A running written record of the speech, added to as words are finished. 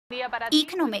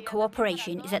Economic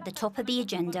cooperation is at the top of the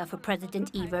agenda for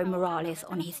President Evo Morales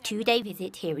on his two-day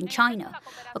visit here in China.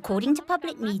 According to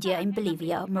public media in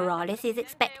Bolivia, Morales is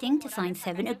expecting to sign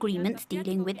 7 agreements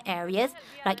dealing with areas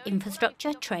like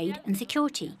infrastructure, trade and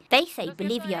security. They say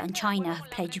Bolivia and China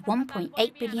have pledged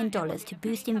 $1.8 billion to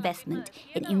boost investment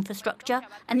in infrastructure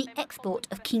and the export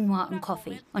of quinoa and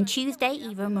coffee. On Tuesday,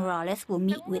 Evo Morales will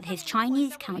meet with his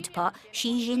Chinese counterpart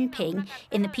Xi Jinping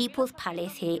in the People's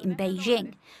Palace here in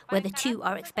Beijing, where the two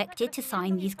are expected to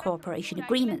sign these cooperation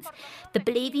agreements. The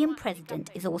Bolivian president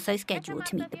is also scheduled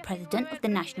to meet the president of the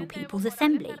National People's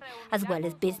Assembly, as well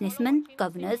as businessmen,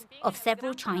 governors of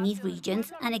several Chinese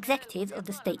regions and executives of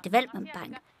the State Development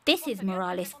Bank. This is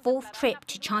Morales' 4th trip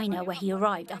to China, where he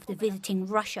arrived after visiting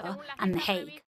Russia and The Hague.